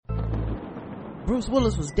Bruce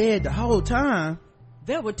Willis was dead the whole time.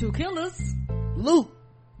 There were two killers. Luke,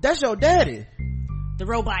 that's your daddy. The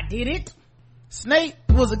robot did it. Snape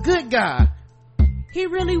was a good guy. He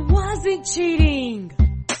really wasn't cheating.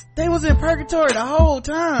 They was in purgatory the whole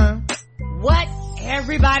time. What?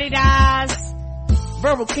 Everybody dies?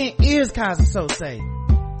 Verbal Kint is Kaiser Sose.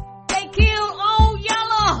 They killed Old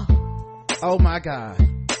Yeller. Oh my god.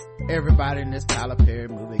 Everybody in this Tyler Perry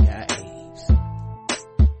movie got AIDS.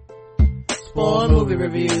 Spoil movie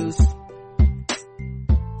reviews.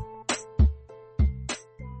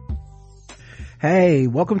 Hey,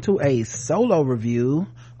 welcome to a solo review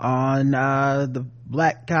on the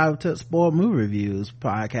Black Cow to Spoiled Movie Reviews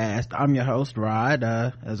podcast. I'm your host, Rod.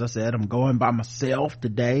 As I said, I'm going by myself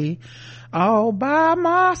today. All by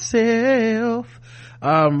myself.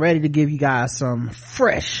 I'm ready to give you guys some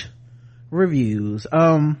fresh reviews.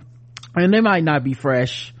 And they might not be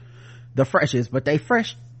fresh, the freshest, but they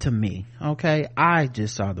fresh to me. Okay, I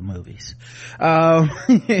just saw the movies. So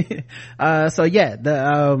yeah,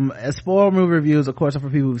 the spoiled movie reviews, of course, are for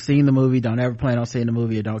people who've seen the movie, don't ever plan on seeing the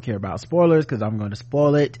movie, or don't care about spoilers, because I'm going to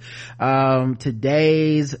spoil it.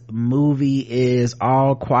 Today's movie is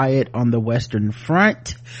All Quiet on the Western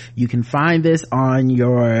Front. You can find this on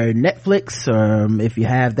your Netflix. If you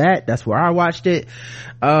have that, that's where I watched it.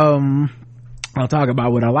 I'll talk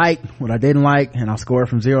about what I liked, what I didn't like, and I'll score it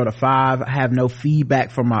from 0 to 5. I have no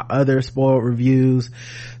feedback from my other spoiled reviews,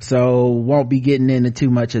 so won't be getting into too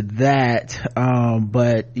much of that.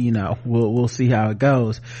 But you know, we'll see how it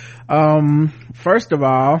goes. First of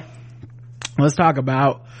all, let's talk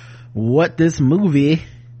about what this movie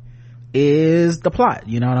is, the plot.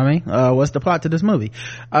 You know what I mean? What's the plot to this movie?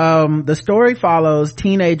 The story follows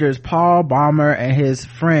teenagers Paul Baumer and his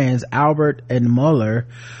friends Albert and Muller,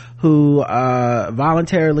 who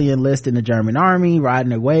voluntarily enlist in the German army,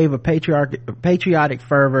 riding a wave of patriotic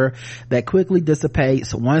fervor that quickly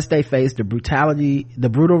dissipates once they face the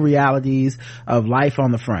brutal realities of life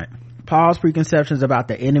on the front. Paul's preconceptions about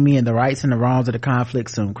the enemy and the rights and the wrongs of the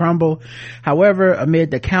conflict soon crumble. However,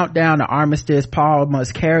 amid the countdown to armistice, Paul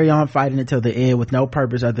must carry on fighting until the end with no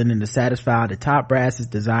purpose other than to satisfy the top brass's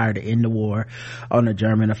desire to end the war on the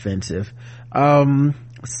German offensive.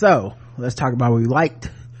 So let's talk about what we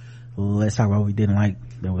liked. Let's talk about what we didn't like,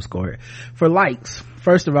 then we'll score it. For likes,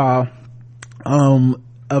 first of all,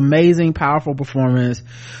 amazing, powerful performance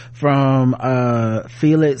from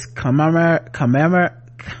Felix Camarera.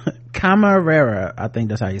 I think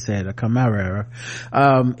that's how you say it, Camarera.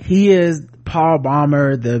 He is Paul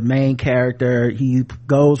Baumer, the main character. He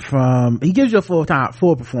gives you a full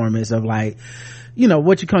performance of, like, you know,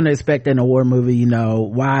 what you come to expect in a war movie, you know,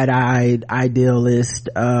 wide-eyed idealist,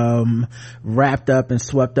 wrapped up and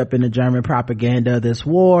swept up in the German propaganda of this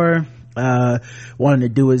war, wanting to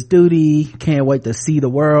do his duty, can't wait to see the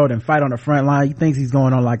world and fight on the front line. He thinks he's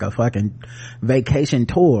going on like a fucking vacation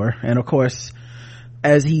tour. And of course,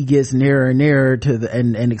 as he gets nearer and nearer to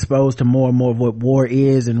and exposed to more and more of what war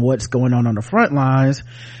is and what's going on the front lines,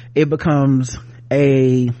 it becomes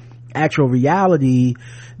a actual reality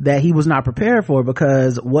that he was not prepared for,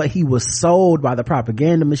 because what he was sold by the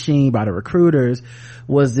propaganda machine, by the recruiters,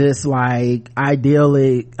 was this like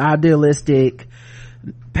idealistic,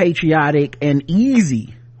 patriotic and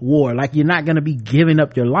easy war. Like, you're not going to be giving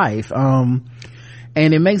up your life. And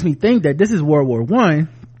it makes me think that this is World War I.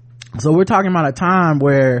 So we're talking about a time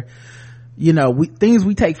where, you know, things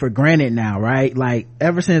we take for granted now, right? Like,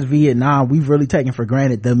 ever since Vietnam, we've really taken for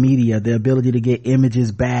granted the media, the ability to get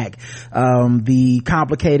images back, the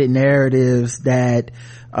complicated narratives that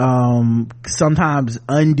sometimes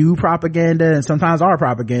undo propaganda and sometimes are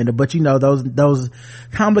propaganda, but you know, those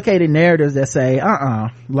complicated narratives that say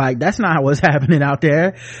like, that's not what's happening out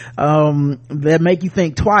there, that make you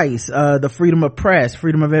think twice, the freedom of press,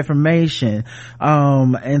 freedom of information,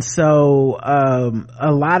 and so a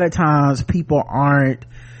lot of times people aren't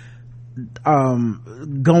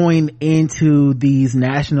going into these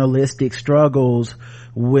nationalistic struggles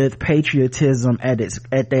with patriotism at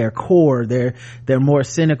their core. They're more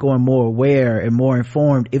cynical and more aware and more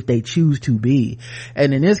informed if they choose to be.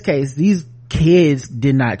 And in this case, these kids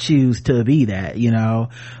did not choose to be that, you know.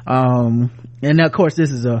 And of course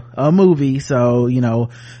this is a movie, so, you know,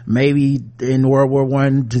 maybe in World War I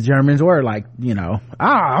the Germans were like, you know,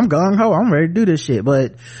 I'm gung-ho, I'm ready to do this shit.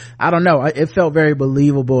 But I don't know, it felt very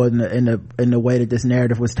believable in the way that this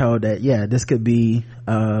narrative was told, that yeah, this could be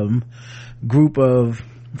group of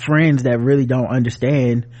friends that really don't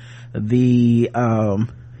understand the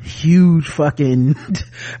huge fucking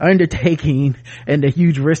undertaking and the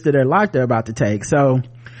huge risk of their life they're about to take. So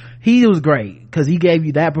he was great because he gave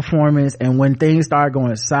you that performance. And when things start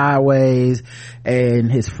going sideways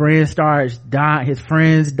and his friends die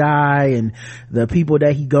and the people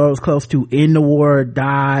that he goes close to in the war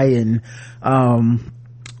die, and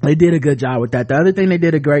they did a good job with that. The other thing they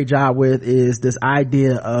did a great job with is this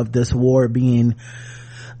idea of this war being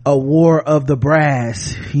a war of the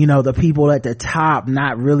brass, the people at the top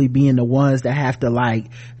not really being the ones that have to like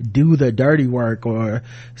do the dirty work or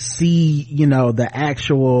see, the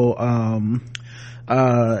actual,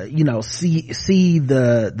 see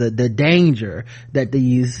the danger that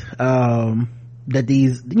these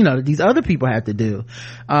other people have to do.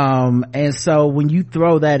 And so when you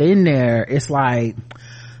throw that in there, it's like,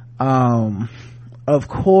 of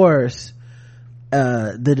course,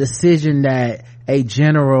 the decision that a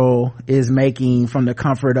general is making from the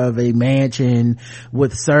comfort of a mansion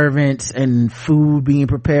with servants and food being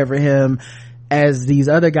prepared for him, as these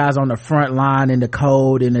other guys on the front line in the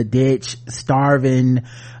cold, in a ditch, starving,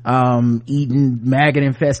 eating maggot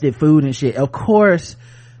infested food and shit. Of course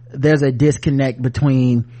there's a disconnect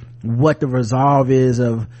between what the resolve is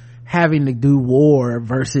of having to do war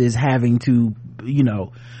versus having to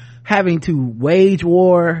wage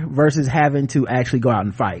war versus having to actually go out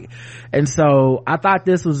and fight. And so I thought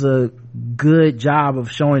this was a good job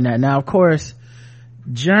of showing that. Now, of course,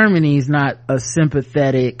 Germany's not a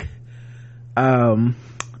sympathetic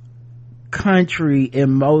country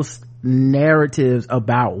in most narratives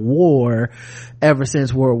about war ever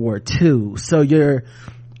since World War II. So you're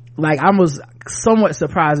like, I was somewhat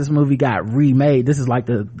surprised this movie got remade. This is like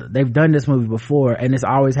they've done this movie before, and it's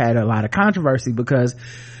always had a lot of controversy because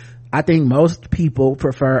I think most people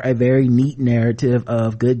prefer a very neat narrative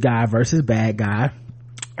of good guy versus bad guy.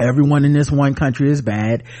 Everyone in this one country is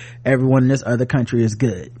bad, everyone in this other country is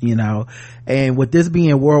good, and with this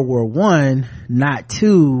being World War I, not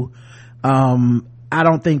II, I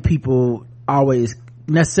don't think people always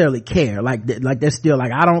necessarily care. Like they're still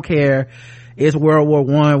like, I don't care, it's World War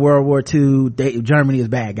I, World War II, Germany is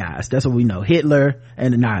bad guys. That's what we know. Hitler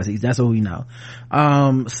and the Nazis, that's what we know.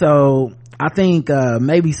 So I think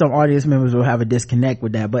maybe some audience members will have a disconnect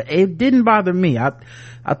with that, but it didn't bother me.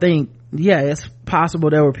 I think, yeah, it's possible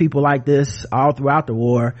there were people like this all throughout the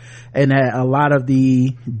war, and that a lot of the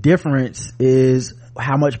difference is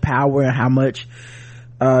how much power and how much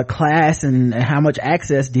class and how much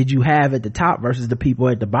access did you have at the top versus the people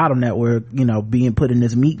at the bottom that were being put in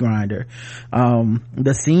this meat grinder.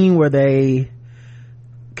 The scene where they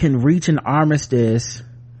can reach an armistice,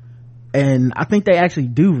 and I think they actually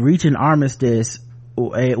do reach an armistice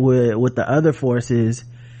with the other forces,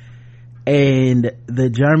 and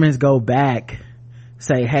the Germans go back,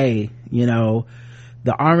 say, hey, the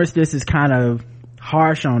armistice is kind of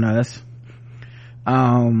harsh on us,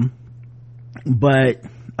 but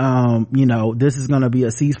this is going to be a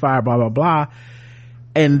ceasefire, blah blah blah.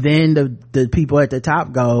 And then the people at the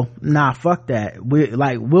top go, nah, fuck that,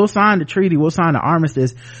 we'll sign the treaty, we'll sign the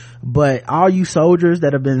armistice, but all you soldiers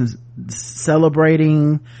that have been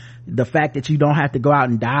celebrating the fact that you don't have to go out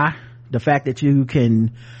and die, the fact that you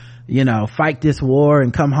can fight this war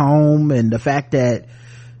and come home, and the fact that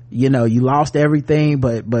you lost everything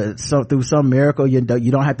but so through some miracle you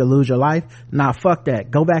don't have to lose your life, nah, fuck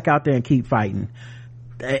that, go back out there and keep fighting.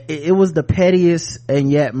 It was the pettiest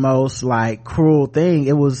and yet most cruel thing.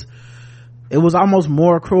 It was almost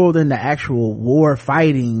more cruel than the actual war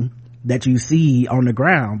fighting that you see on the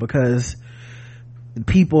ground, because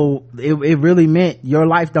people, it really meant your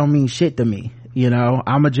life don't mean shit to me.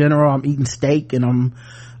 I'm a general, I'm eating steak and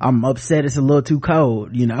I'm upset it's a little too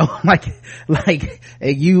cold, like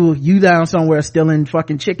you down somewhere stealing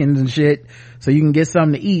fucking chickens and shit so you can get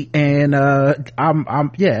something to eat. And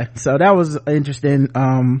yeah, so that was interesting.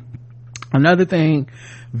 Another thing,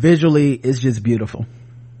 visually, is just beautiful.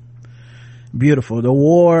 The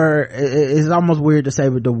war is almost weird to say,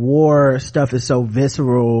 but the war stuff is so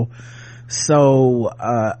visceral, so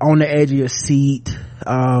on the edge of your seat.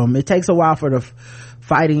 It takes a while for the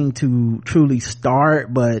fighting to truly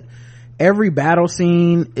start, but every battle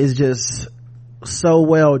scene is just so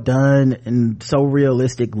well done and so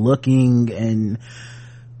realistic looking and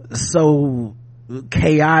so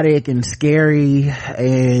chaotic and scary,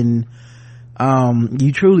 and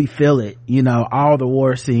you truly feel it, all the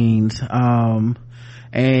war scenes.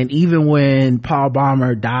 And even when Paul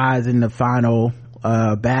Bäumer dies in the final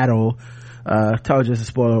battle, told you it's a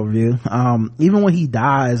spoiler review, even when he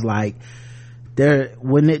dies,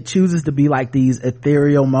 when it chooses to be these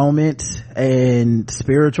ethereal moments and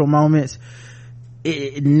spiritual moments,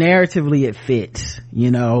 narratively it fits, he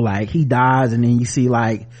dies, and then you see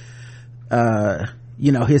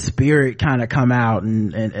his spirit kind of come out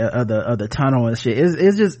and of the tunnel and shit.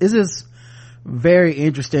 It's just very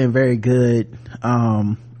interesting, very good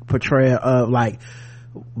portrayal of, like,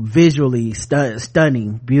 visually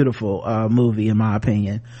stunning, beautiful movie in my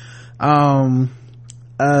opinion. Trying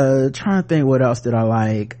to think what else did I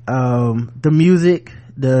like. The music,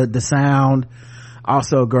 the sound,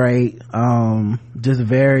 also great. Just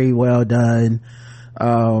very well done.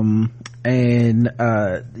 I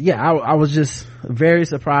was just very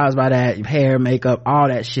surprised by that. Hair, makeup, all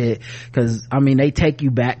that shit, because they take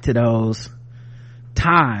you back to those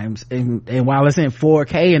times, and while it's in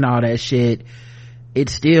 4K and all that shit,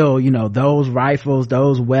 it's still, those rifles,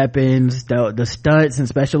 those weapons, the stunts and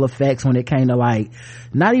special effects when it came to, like,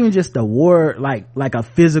 not even just the war, like a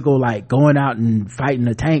physical, like going out and fighting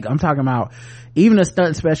a tank. I'm talking about even the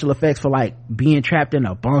stunt special effects for, like, being trapped in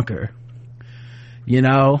a bunker,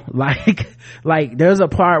 like there's a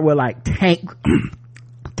part where, like,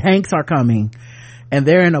 tanks are coming and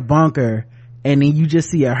they're in a bunker, and then you just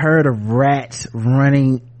see a herd of rats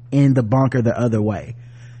running in the bunker the other way,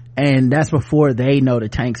 and that's before they know the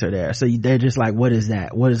tanks are there. So they're just like, what is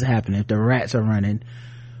that? What is happening? If the rats are running,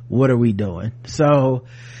 what are we doing? So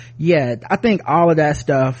yeah, I think all of that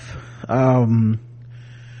stuff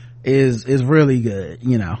is really good.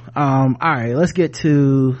 All right, let's get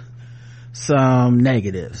to some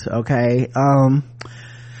negatives. Okay,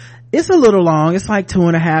 it's a little long. It's like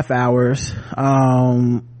 2.5 hours.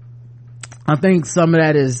 I think some of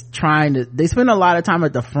that is they spend a lot of time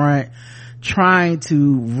at the front trying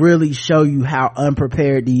to really show you how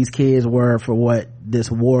unprepared these kids were for what this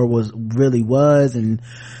war was, and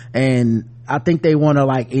I think they want to,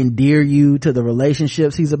 like, endear you to the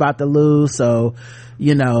relationships he's about to lose. So,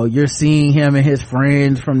 you're seeing him and his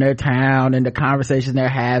friends from their town and the conversations they're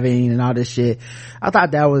having and all this shit. I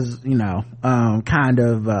thought that was, I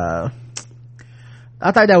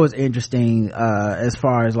thought that was interesting, as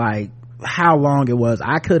far as, like, how long it was.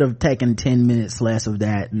 I could have taken 10 minutes less of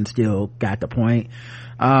that and still got the point.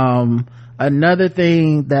 Another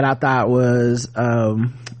thing that I thought was,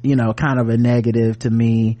 kind of a negative to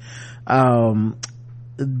me,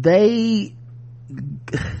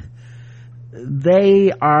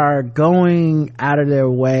 they are going out of their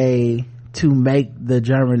way to make the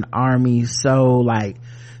German army so, like,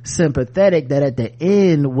 sympathetic that at the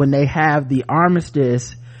end, when they have the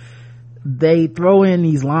armistice, they throw in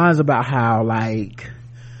these lines about how, like,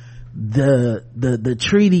 the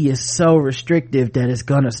treaty is so restrictive that it's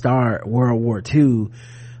gonna start World War II,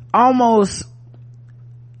 almost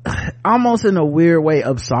in a weird way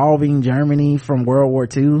absolving Germany from World War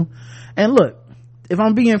II. And look, if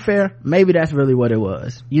I'm being fair, maybe that's really what it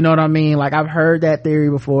was. You know what I mean? Like, I've heard that theory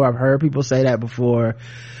before. I've heard people say that before.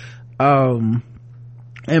 And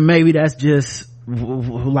maybe that's just,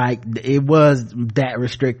 like, it was that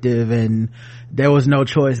restrictive and there was no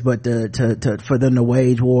choice but for them to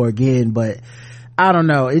wage war again. But I don't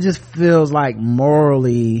know, it just feels like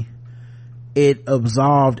morally it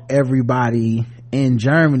absolved everybody in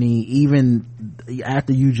Germany, even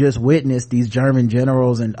after you just witnessed these German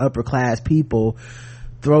generals and upper class people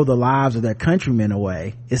throw the lives of their countrymen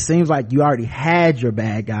away. It seems like you already had your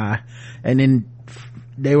bad guy, and then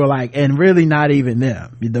they were like, and really not even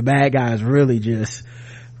them. The bad guy is really just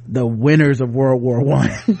the winners of World War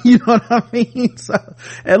I. You know what I mean? So,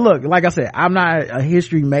 and look, like I said, I'm not a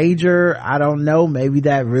history major. I don't know. Maybe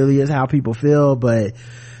that really is how people feel, but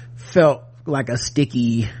felt like a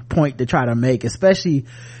sticky point to try to make, especially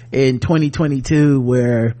in 2022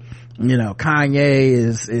 where, Kanye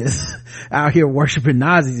is out here worshiping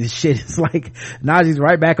Nazis and shit. It's like Nazis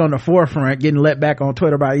right back on the forefront, getting let back on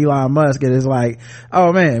Twitter by Elon Musk, and it's like,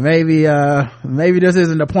 oh man, maybe this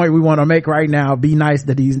isn't the point we want to make right now. Be nicer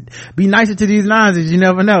to these Nazis. You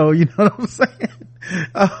never know. You know what I'm saying?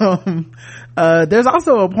 There's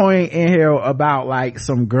also a point in here about, like,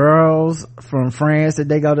 some girls from France that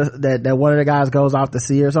they go to, that one of the guys goes off to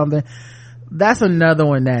see or something. That's another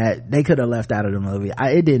one that they could have left out of the movie.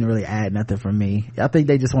 It didn't really add nothing for me. I think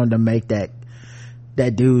they just wanted to make that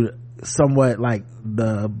dude somewhat like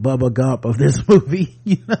the Bubba Gump of this movie.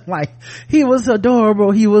 Like, he was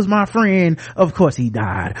adorable, he was my friend, of course he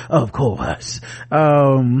died, of course.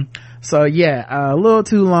 So yeah, a little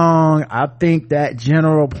too long. I think that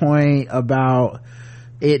general point about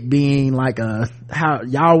it being like how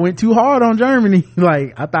y'all went too hard on Germany,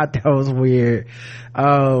 like, I thought that was weird.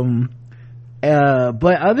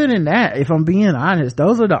 But other than that, if I'm being honest,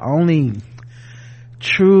 those are the only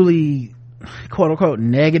truly quote unquote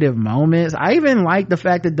negative moments. I even like the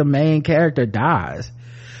fact that the main character dies,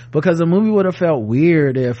 because the movie would have felt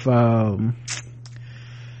weird if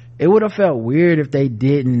they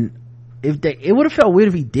didn't it would have felt weird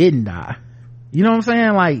if he didn't die. You know what I'm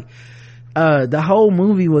saying? Like, the whole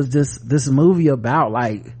movie was just this movie about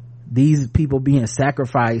like these people being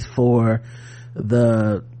sacrificed for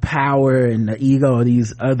the power and the ego of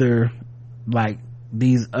these other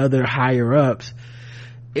higher ups.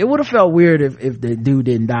 It would have felt weird if the dude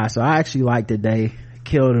didn't die. So I actually liked that they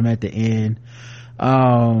killed him at the end.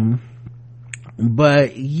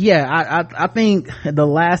 But yeah, I think the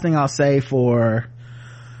last thing I'll say for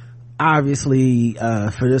obviously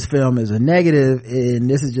for this film is a negative, and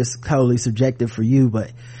this is just totally subjective for you,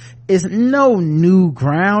 but it's no new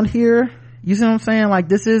ground here. You see what I'm saying? Like,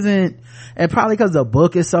 this isn't, and probably because the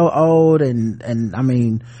book is so old, and I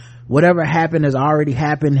mean, whatever happened has already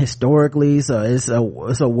happened historically, so it's a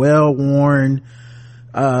well-worn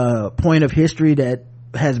point of history that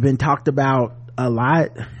has been talked about a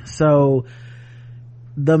lot. So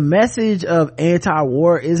the message of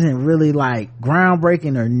anti-war isn't really like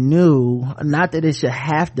groundbreaking or new, not that it should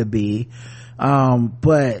have to be,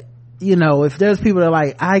 but you know, if there's people that are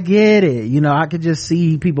like, I get it, you know, I could just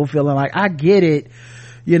see people feeling like, I get it,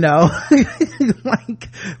 you know, like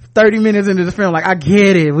 30 minutes into the film, like, I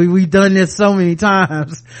get it, we've done this so many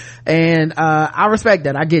times, and I respect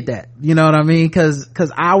that, I get that, you know what I mean, cause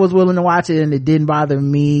I was willing to watch it and it didn't bother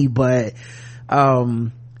me, but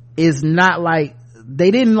it's not like they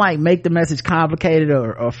didn't like make the message complicated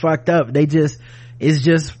or fucked up. It's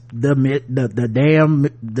just the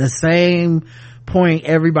same point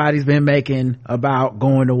everybody's been making about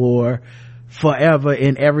going to war forever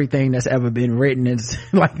in everything that's ever been written. It's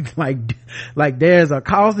like there's a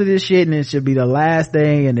cost to this shit, and it should be the last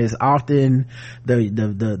thing, and it's often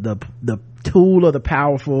the tool of the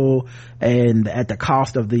powerful and at the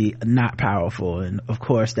cost of the not powerful. And of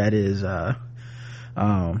course that is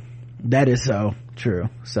so true.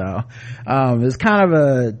 So it's kind of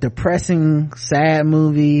a depressing, sad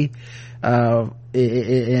movie,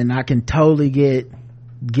 and I can totally get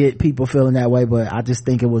people feeling that way, but I just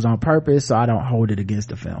think it was on purpose, so I don't hold it against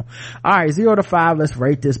the film. All right, 0 to 5, let's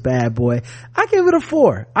rate this bad boy. I give it a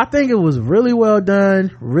 4. I think it was really well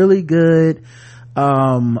done, really good.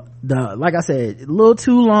 Like I said, a little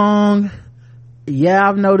too long. Yeah,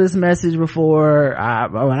 I've noticed message before.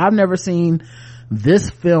 I've never seen this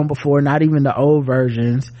film before, not even the old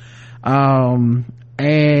versions.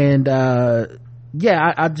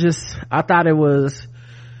 Yeah, I thought it was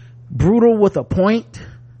brutal with a point,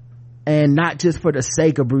 and not just for the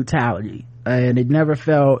sake of brutality, and it never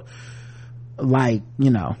felt like, you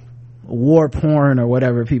know, war porn or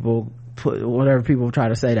whatever people try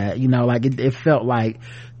to say that, you know, like it felt like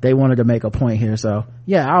they wanted to make a point here. So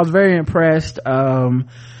yeah, I was very impressed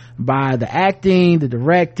by the acting, the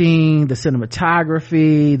directing, the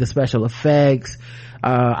cinematography, the special effects.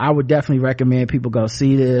 I would definitely recommend people go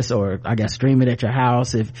see this, or I guess stream it at your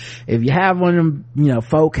house. If you have one of them, you know,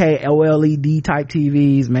 4K OLED type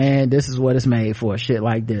TVs, man, this is what it's made for, shit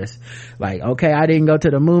like this. Like, okay, I didn't go to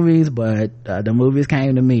the movies, but the movies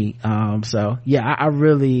came to me. So yeah, I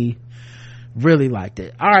really liked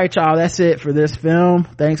it. All right, y'all, that's it for this film.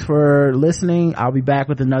 Thanks for listening. I'll be back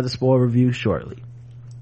with another spoiler review shortly.